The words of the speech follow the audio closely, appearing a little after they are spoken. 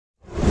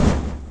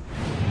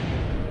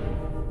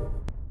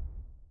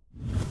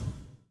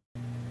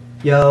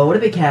Yo, what a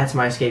big cats,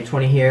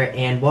 MyEscape20 here,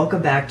 and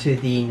welcome back to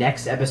the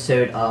next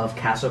episode of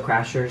Castle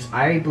Crashers.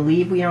 I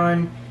believe we are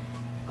on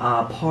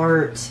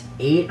part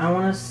 8, I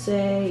want to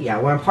say.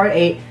 Yeah, we're on part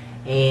 8,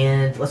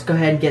 and let's go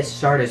ahead and get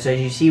started. So as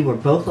you see, we're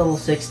both level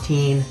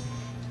 16,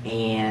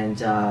 and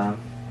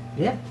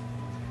yeah.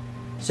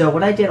 So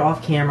what I did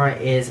off camera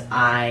is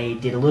I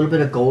did a little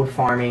bit of gold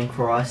farming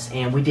for us,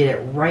 and we did it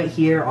right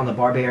here on the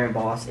Barbarian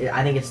boss.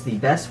 I think it's the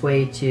best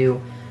way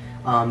to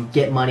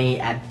get money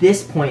at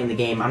this point in the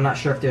game. I'm not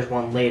sure if there's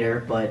one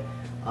later, but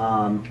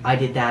I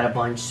did that a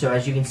bunch. So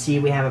as you can see,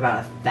 we have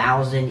about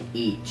 1,000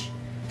 each,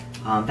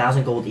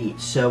 1,000 gold each.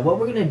 So what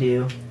we're gonna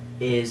do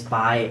is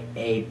buy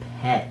a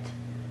pet.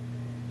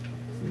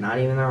 Not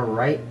even the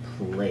right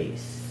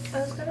place.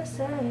 I was gonna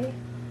say.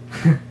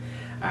 All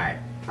right.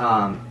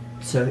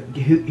 So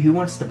who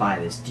wants to buy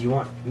this? Do you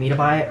want me to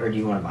buy it, or do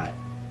you want to buy it?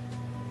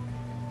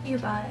 You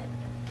buy it.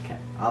 Okay,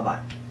 I'll buy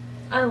it.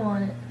 I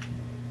want it.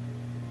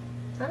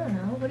 I don't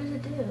know. What does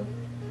it do?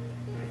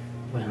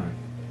 Wait on.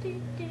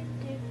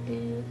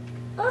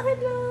 Oh,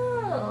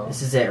 hello!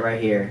 This is it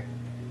right here.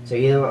 So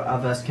either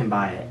of us can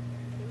buy it.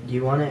 Do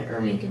you want it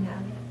or me? You can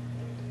have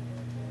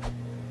it.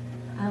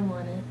 I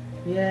want it.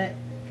 Yeah.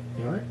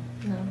 You want it?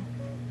 No.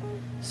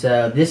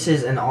 So this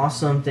is an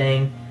awesome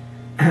thing.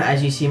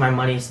 As you see, my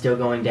money is still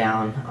going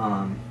down.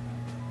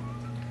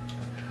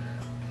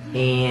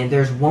 And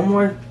there's one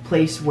more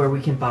place where we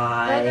can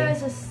buy.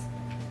 There's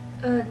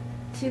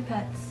two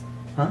pets.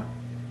 Huh?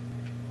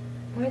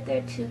 Weren't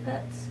there two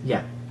pets?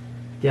 Yeah.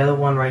 The other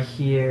one right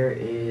here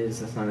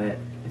is, that's not it.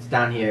 It's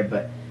down here,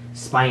 but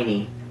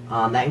Spiny.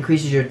 That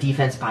increases your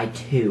defense by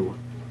 2.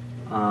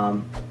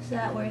 Is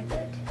that worth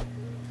it?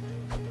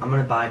 I'm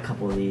gonna buy a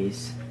couple of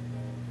these.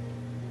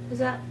 Is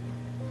that?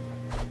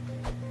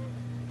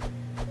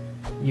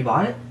 You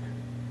bought it?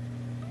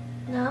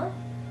 No.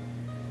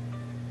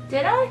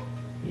 Did I?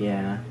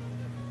 Yeah.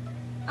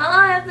 Oh,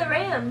 I have the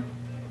RAM.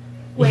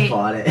 Wait. You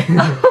bought it.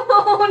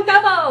 Oh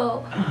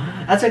no!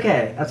 That's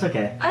okay. That's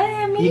okay. I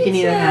didn't mean You can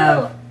either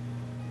have.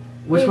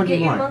 Which one do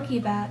you want? want? Get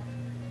your monkey back.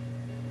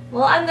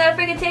 Well, I'm gonna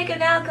freaking take him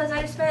now because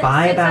I spent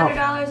Buy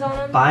 $600 on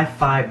him. Buy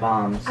 5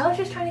 bombs. I was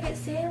just trying to get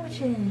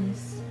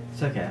sandwiches.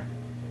 It's okay.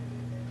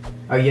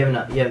 Oh, you have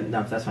enough. You have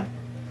enough. That's fine.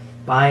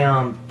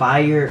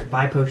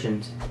 Buy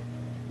potions.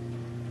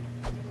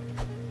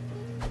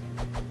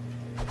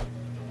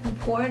 I'm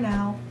poor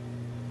now.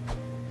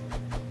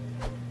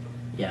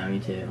 Yeah, me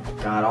too.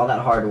 God, all that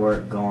hard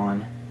work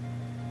gone.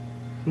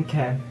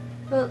 Okay.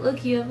 But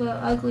look, you have an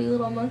ugly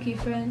little monkey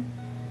friend.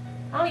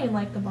 I don't even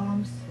like the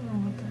bombs. I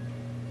don't want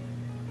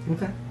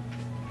that. Okay.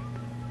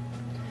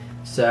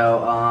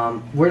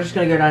 So, we're just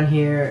gonna go down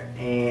here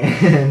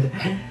and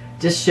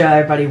just show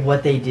everybody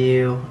what they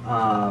do.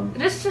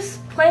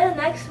 Just play the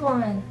next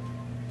one.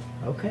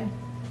 Okay.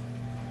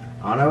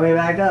 On our way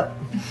back up.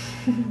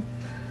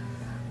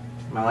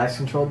 My life's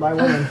controlled by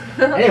women.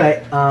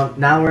 Anyway,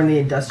 now we're in the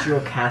industrial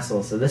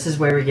castle, so this is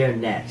where we go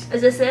next.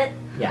 Is this it?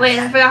 Yes. Wait,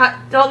 I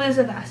forgot. Don't do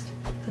so fast.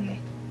 Okay.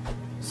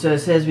 So it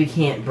says we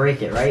can't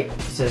break it, right?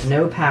 It says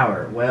no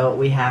power. Well,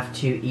 we have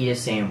to eat a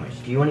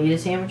sandwich. Do you want to eat a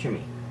sandwich or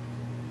me?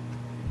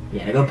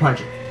 Yeah, go punch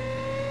it.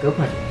 Go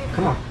punch it.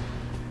 Come on.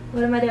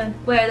 What am I doing?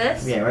 Where,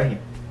 this? Yeah, right here.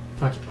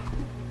 Punch it.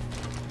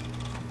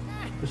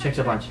 Go check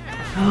the punch.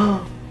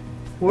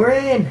 We're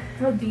in!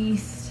 I'm a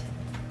beast.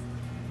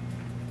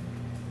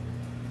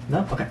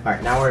 No? Okay,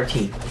 alright, now we're a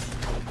team.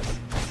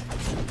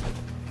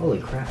 Holy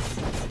crap.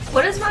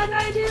 What does my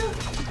guy do?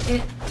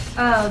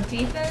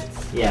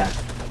 Defense? Yeah.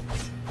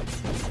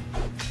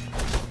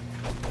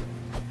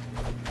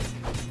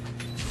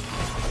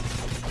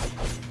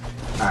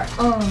 Alright.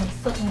 Oh,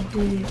 something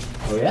dude.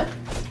 Oh yeah?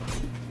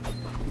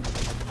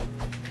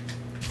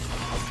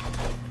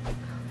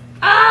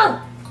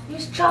 Oh! You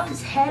just chopped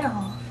his head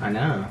off. I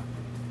know.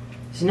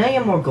 So now you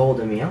have more gold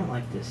than me. I don't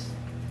like this.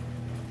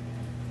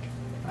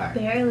 Alright.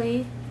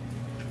 Barely.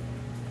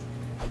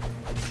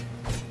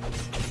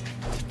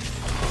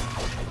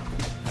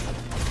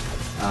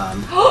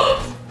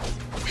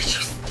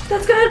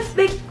 That's gonna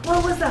make.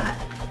 What was that?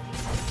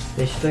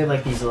 They should have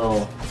like these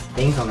little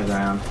things on the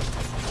ground.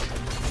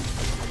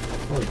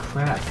 Holy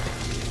crap.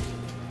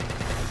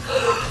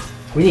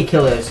 We need to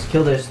kill those.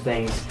 Kill those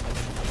things.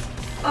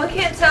 Oh, I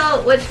can't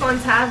tell which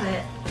ones have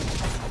it.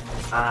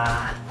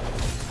 Are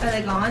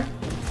they gone?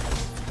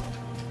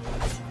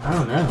 I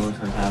don't know which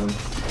ones have them.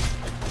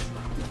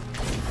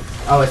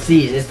 Oh, it's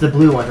these. It's the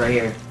blue ones right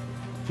here.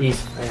 These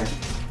right here.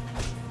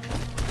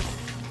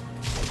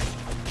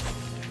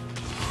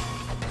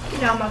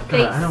 Get out my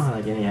face. I don't have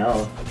like any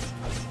health.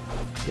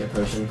 Get a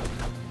potion.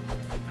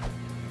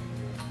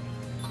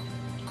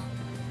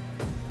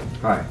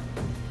 Alright.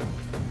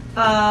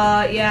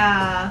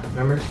 Yeah.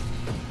 Remember?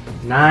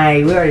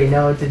 Nice. We already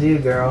know what to do,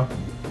 girl.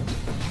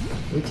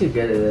 We're too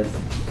good at this.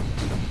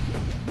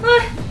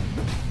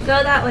 Go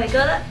that way.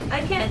 Go that.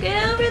 I can't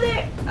get over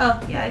there. Oh,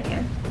 yeah, I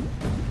can.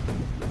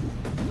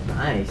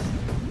 Nice.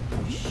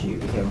 Oh, shoot.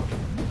 Be careful.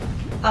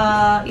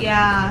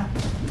 Yeah.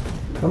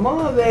 Come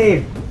on,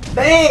 babe.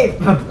 Babe!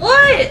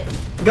 What?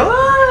 Go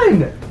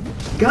on!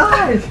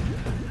 Guys!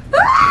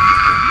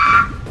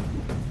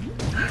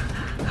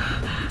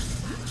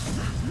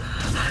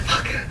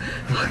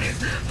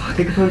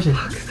 Take a potion.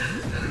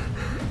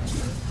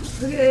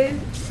 Okay.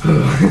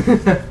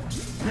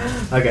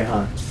 Okay,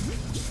 huh?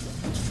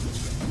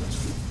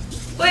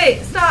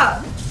 Wait,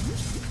 stop.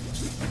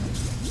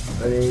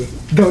 Ready?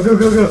 Go, go,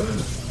 go, go!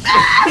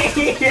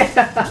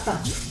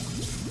 Yeah.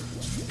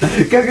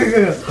 Go, go, go,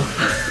 go!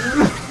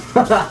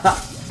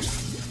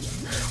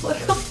 What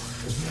the?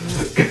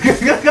 Go,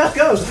 go, go,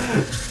 go!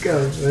 Go,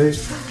 ready?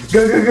 Go,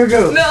 go, go,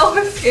 go! No,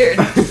 I'm scared.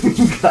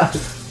 God.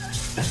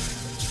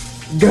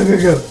 Go, go,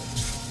 go!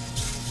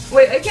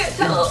 Wait, I can't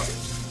tell.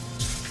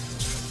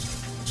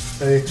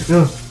 Ready?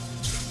 No!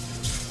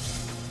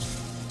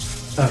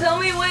 Tell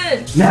me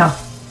when. Now!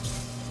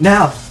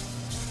 Now!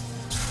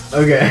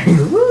 Okay.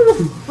 Woo!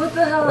 What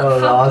the hell? That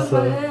was Fucked with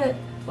awesome. my head.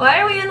 Why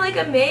are we in like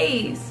a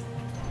maze?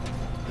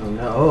 Oh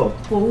no.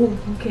 Oh,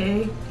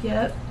 okay.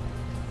 Yep.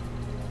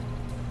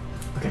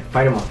 Okay,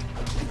 fight him off.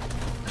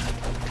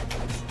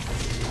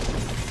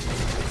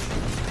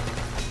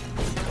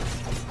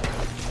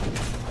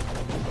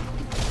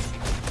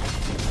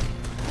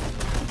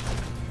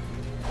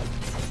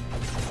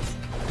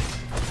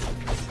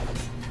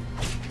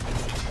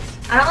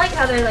 I don't like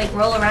how they like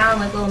roll around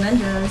like little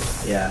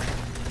ninjas. Yeah.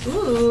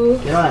 Ooh.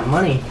 Get all that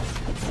money.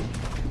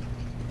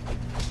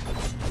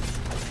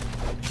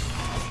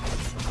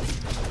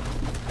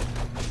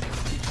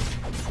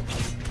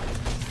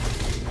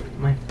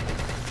 Mine.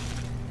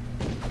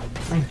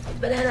 Mine.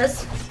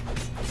 Bananas.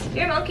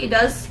 Your monkey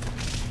does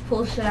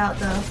pull shit out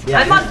though. Yeah,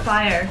 I'm yeah. on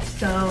fire,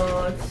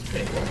 so it's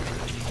pretty cool.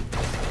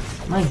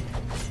 Mine.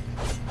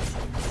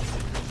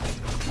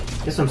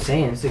 That's what I'm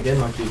saying. It's a good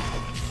monkey.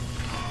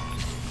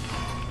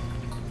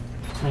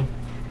 Mine.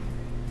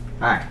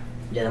 Alright.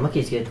 Yeah, the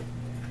monkey's good.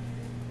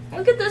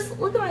 Look at this.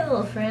 Look at my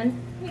little friend.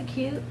 Isn't he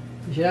cute?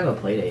 We should have a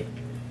play date.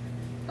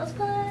 Let's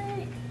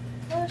play.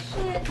 Oh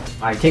shit.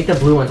 Alright, take the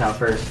blue ones out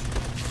first.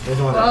 There's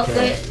the ones Well,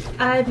 that kill.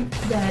 I'm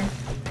dead.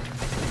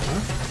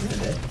 Huh? You're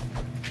dead.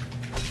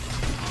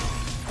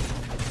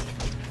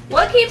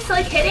 What keeps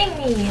like hitting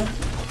me? I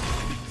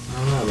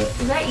don't know, but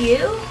Is that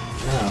you?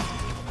 no.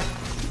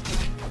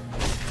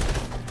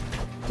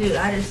 Dude,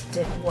 I just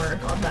did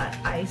work on that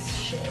ice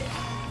shit.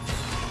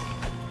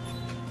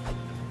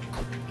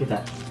 Get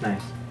that.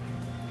 Nice.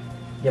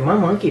 Yeah, my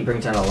monkey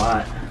brings out a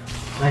lot.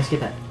 Nice, get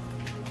that.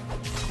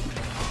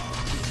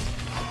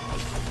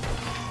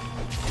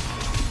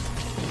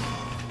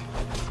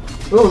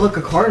 Oh, look,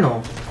 a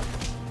cardinal.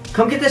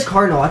 Come get this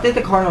cardinal. I think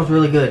the cardinal's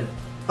really good.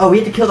 Oh, we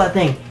have to kill that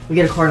thing. We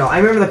get a cardinal. I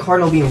remember the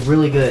cardinal being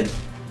really good.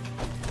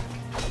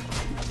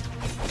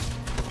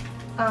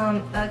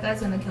 That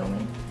guy's gonna kill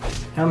me.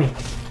 Tell me.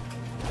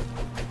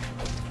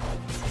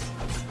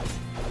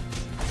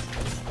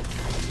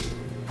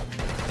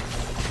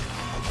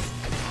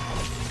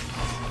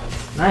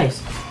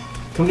 Nice.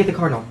 Come get the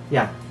cardinal.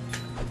 Yeah.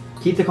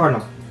 Keep the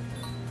cardinal.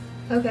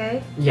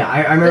 Okay. Yeah,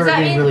 I remember Does it that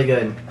being mean- really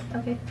good.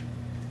 Okay.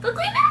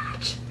 Ugly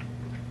match!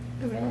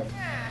 Red.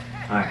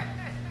 Alright.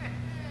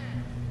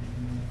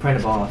 Find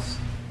a boss.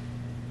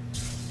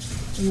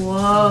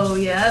 Whoa,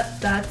 yep,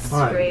 that's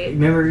Alright, great.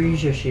 remember to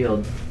use your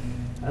shield.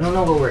 I don't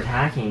know what we're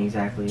attacking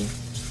exactly.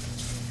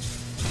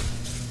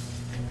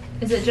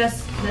 Is it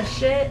just this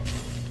shit?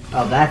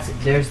 Oh,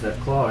 there's the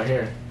claw right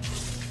here.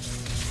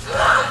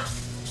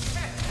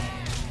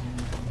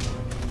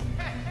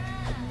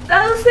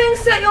 Those things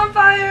set you on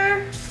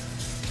fire!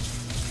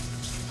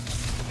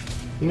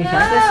 You need No!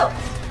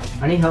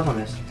 this? I need help on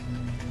this.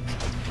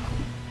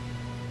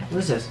 What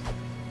is this?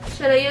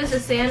 Should I use a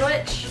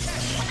sandwich?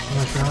 Oh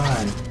my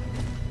god.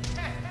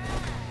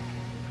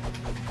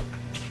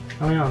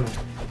 How many on there?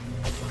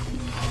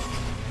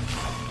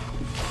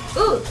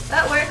 Ooh,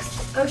 that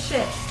works. Oh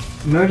shit.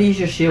 Remember to use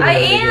your shield. I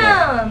whenever you do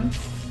that. am!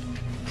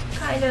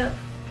 Kind of.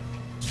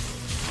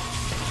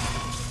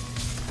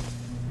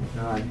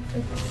 Oh my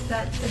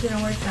god. It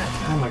didn't work that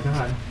Oh time. my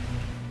god.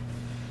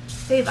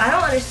 Babe, I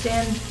don't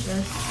understand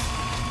this.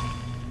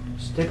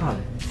 Stick on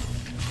it.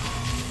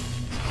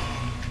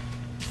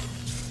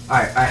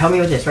 Alright, help me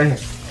with this right here.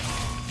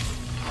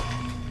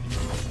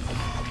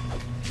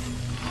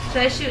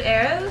 Should I shoot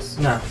arrows?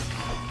 No.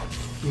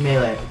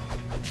 Melee.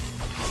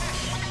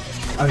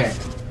 Okay.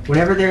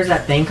 Whenever there's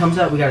that thing comes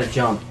up, we gotta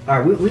jump.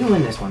 Alright, we can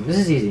win this one. This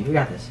is easy. We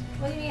got this.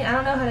 What do you mean? I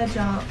don't know how to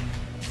jump.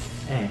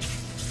 Hey.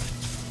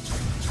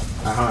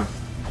 Alright, hold on.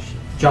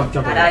 Jump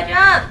How right do I there.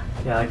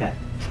 jump? Yeah, like that.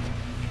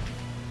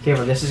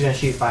 Careful, this is gonna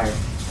shoot fire.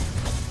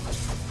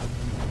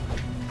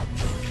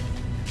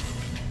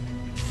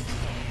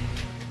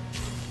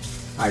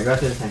 Alright, go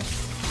through the thing.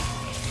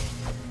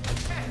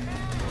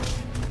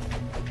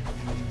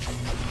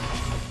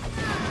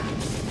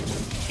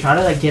 Try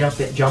to like get up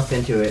it, jump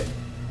into it.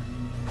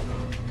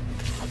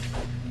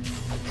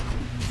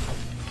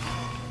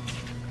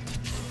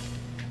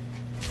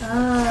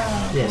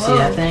 Oh. Yeah, see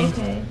that thing?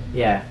 Okay.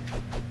 Yeah.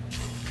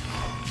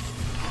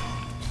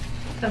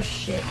 Oh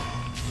shit.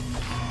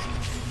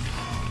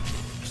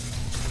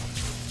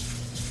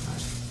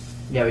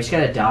 Yeah, we just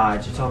gotta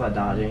dodge. It's all about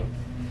dodging.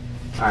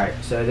 Alright,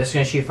 so this is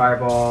gonna shoot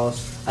fireballs.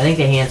 I think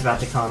the hand's about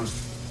to come.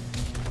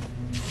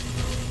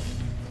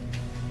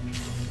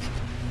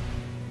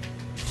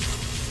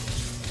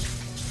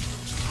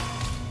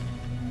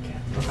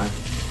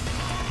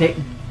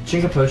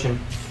 Drink a potion.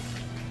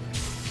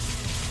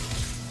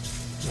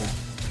 Yeah,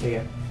 there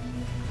you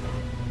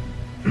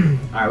go.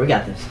 Alright, we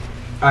got this.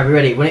 Alright, we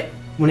ready.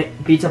 When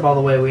it beats up all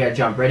the way, we gotta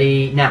jump.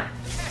 Ready, now.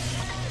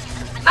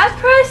 I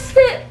pressed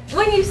it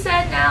when you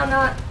said now,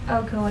 not...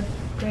 Oh, God.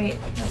 Great.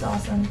 That's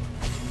awesome.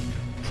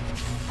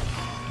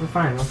 We're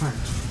fine, we're fine.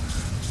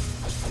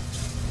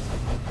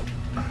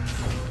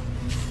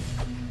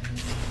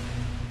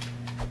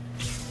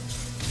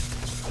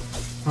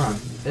 Hold on.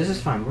 This is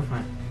fine, we're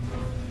fine.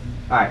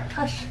 Alright.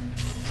 Hush.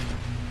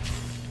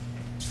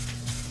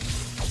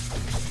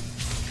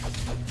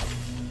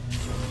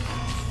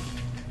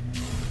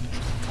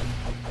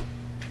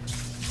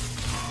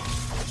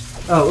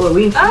 Oh, look,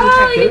 we can attack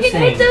Oh, you those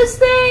can hit things. those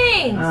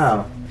things!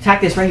 Oh.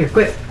 Attack this right here,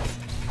 quick!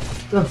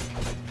 Go.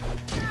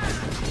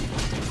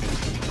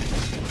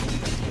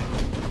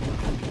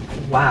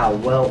 Wow,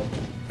 well,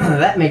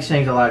 that makes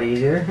things a lot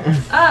easier.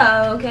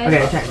 Oh, okay.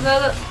 Okay, attack.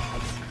 Go.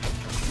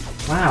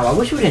 Wow, I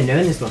wish we'd have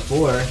known this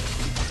before.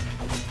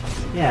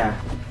 Yeah.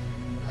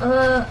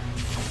 Good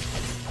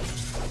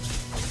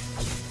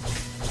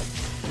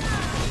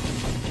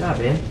job,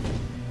 man.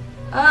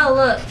 Oh,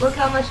 look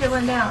how much it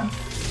went down.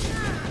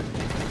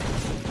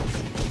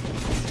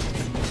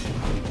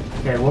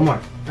 Okay, one more.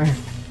 Right here.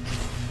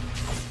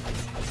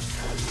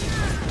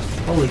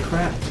 Holy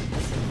crap.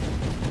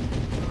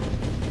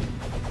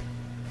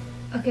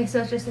 Okay, so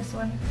it's just this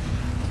one.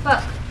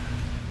 Fuck.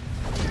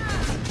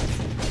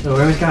 No, we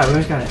almost got it, we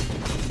almost got it.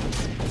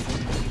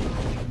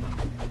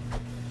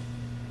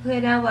 Okay,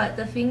 now what?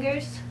 The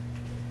fingers?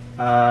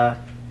 Oh,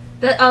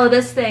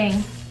 this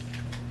thing.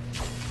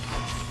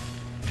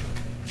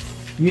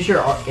 use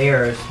your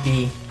arrows,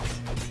 B.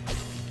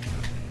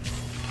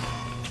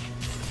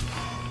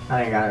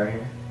 I think I got it right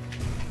here.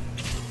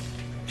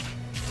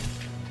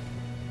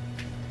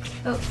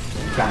 Oh,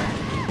 Got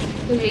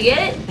it. did you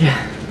get it?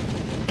 Yeah.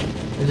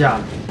 Good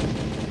job.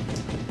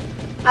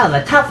 Oh,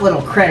 the tough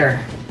little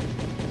critter.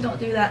 Don't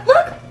do that.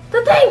 Look!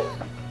 The thing!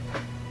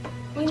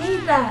 We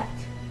need that.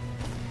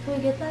 Can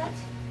we get that?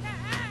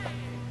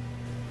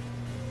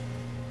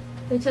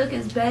 They took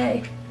his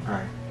bay.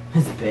 Alright.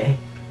 It's big.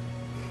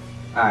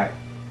 Alright.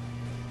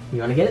 You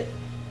wanna get it?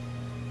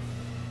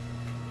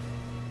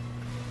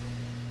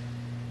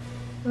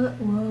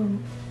 Whoa.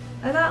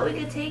 I thought we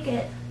could take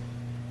it.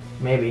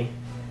 Maybe.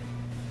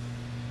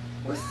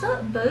 What's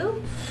up,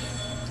 boo?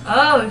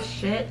 Oh,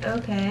 shit.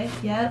 Okay.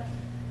 Yep.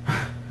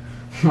 Oh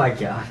my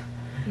god.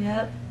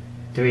 Yep.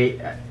 Do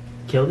we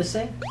kill this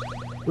thing?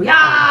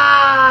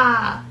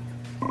 Yeah!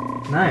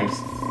 Nice.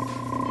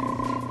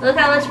 Look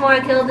how much more I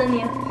killed than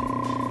you.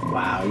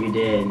 Wow, you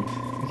did.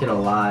 You did a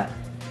lot.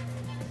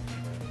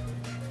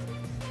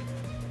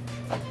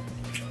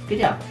 Good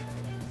job.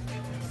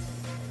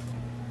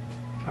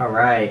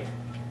 Alright.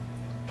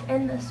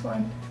 End this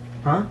one.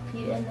 Huh? Can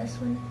you end this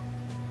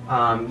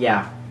one?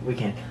 Yeah, we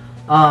can.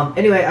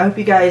 Anyway, I hope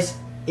you guys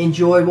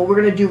enjoyed. What we're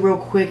gonna do real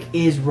quick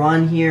is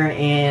run here,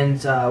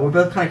 and we're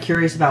both kind of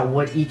curious about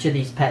what each of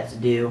these pets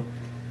do.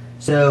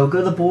 So go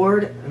to the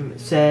board.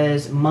 It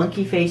says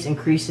monkey face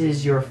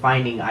increases your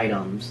finding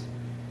items.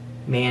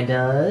 Man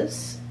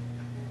does.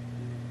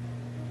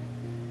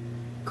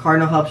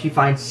 Cardinal helps you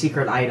find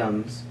secret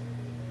items.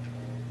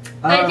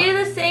 I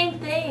do the same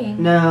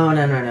thing. No.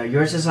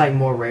 Yours is like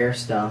more rare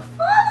stuff.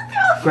 Oh,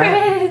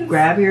 girlfriends!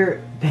 Grab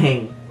your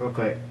thing real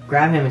quick.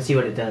 Grab him and see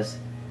what it does.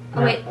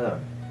 Oh, wait. Oh.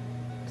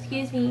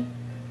 Excuse me.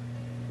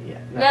 Yeah.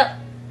 No.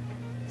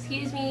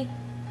 Excuse me.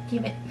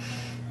 Keep it.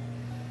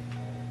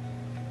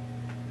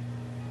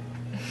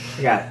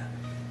 I got it.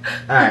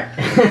 Alright.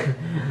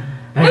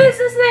 What is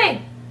this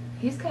thing?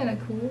 He's kind of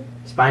cool.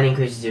 Spine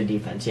increases your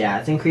defense. Yeah,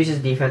 it increases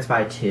defense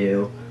by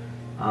 2.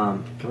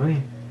 Come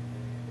here.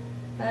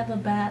 I have a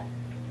bat.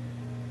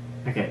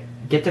 Okay,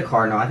 get the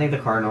cardinal. I think the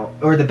cardinal,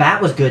 or the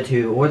bat was good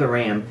too, or the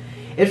ram.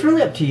 It's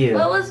really up to you.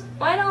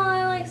 Why don't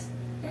I like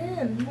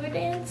him? We're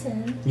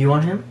dancing. You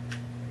want him?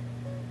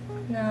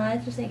 No, I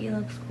just think he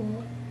looks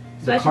cool.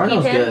 So The I should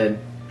cardinal's keep him? good.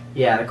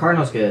 Yeah, the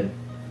cardinal's good.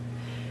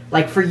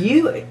 Like for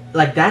you,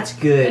 like that's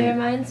good. It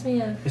reminds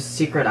me of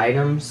Secret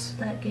items.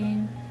 that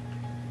game.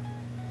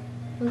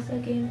 What's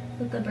that game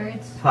with the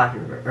birds? Flappy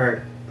Bird.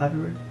 Or Flappy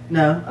Bird?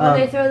 No. When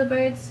they throw the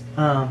birds.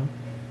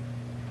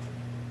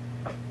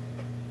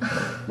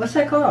 What's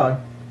that called?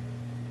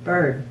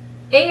 Bird.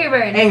 Angry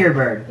Bird. Angry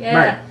Bird.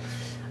 Yeah.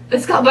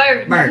 It's called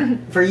Bird. Bird.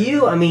 For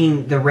you, I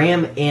mean, the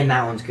ram and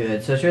that one's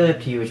good. So it's really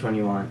up to you which one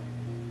you want.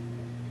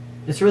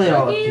 It's really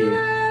all up to He you.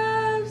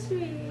 loves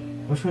me.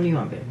 Which one do you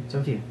want, babe? It's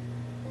up to you.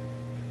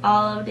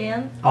 All of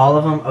them. All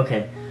of them?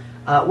 Okay.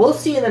 We'll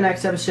see in the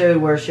next episode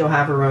where she'll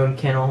have her own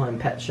kennel and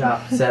pet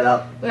shop set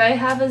up. Where I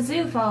have a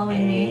zoo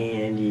following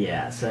me. And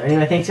yeah, so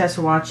anyway, thanks guys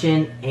for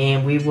watching,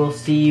 and we will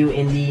see you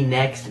in the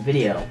next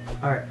video.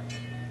 Alright.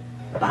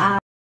 Bye.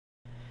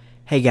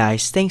 Hey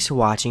guys, thanks for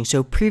watching.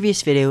 So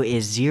previous video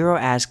is Zero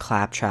as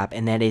Claptrap,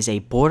 and that is a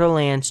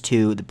Borderlands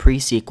 2, the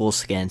pre-sequel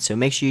skin. So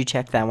make sure you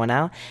check that one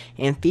out.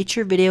 And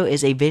feature video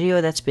is a video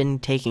that's been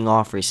taking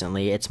off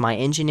recently. It's my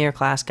engineer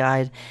class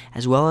guide,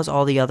 as well as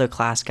all the other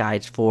class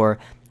guides for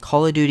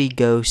Call of Duty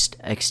Ghost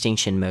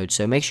Extinction Mode.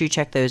 So make sure you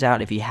check those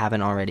out if you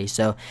haven't already.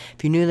 So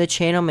if you're new to the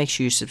channel, make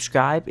sure you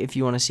subscribe. If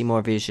you want to see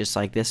more videos just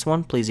like this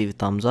one, please leave a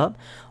thumbs up.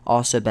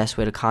 Also, best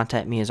way to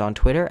contact me is on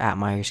Twitter at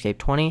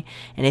MyHeroEscape20.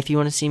 And if you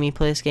want to see me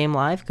play this game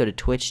live, go to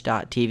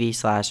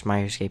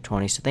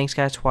twitch.tv/MyHeroEscape20. So thanks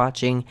guys for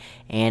watching,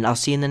 and I'll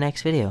see you in the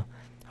next video.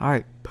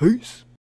 Alright, peace.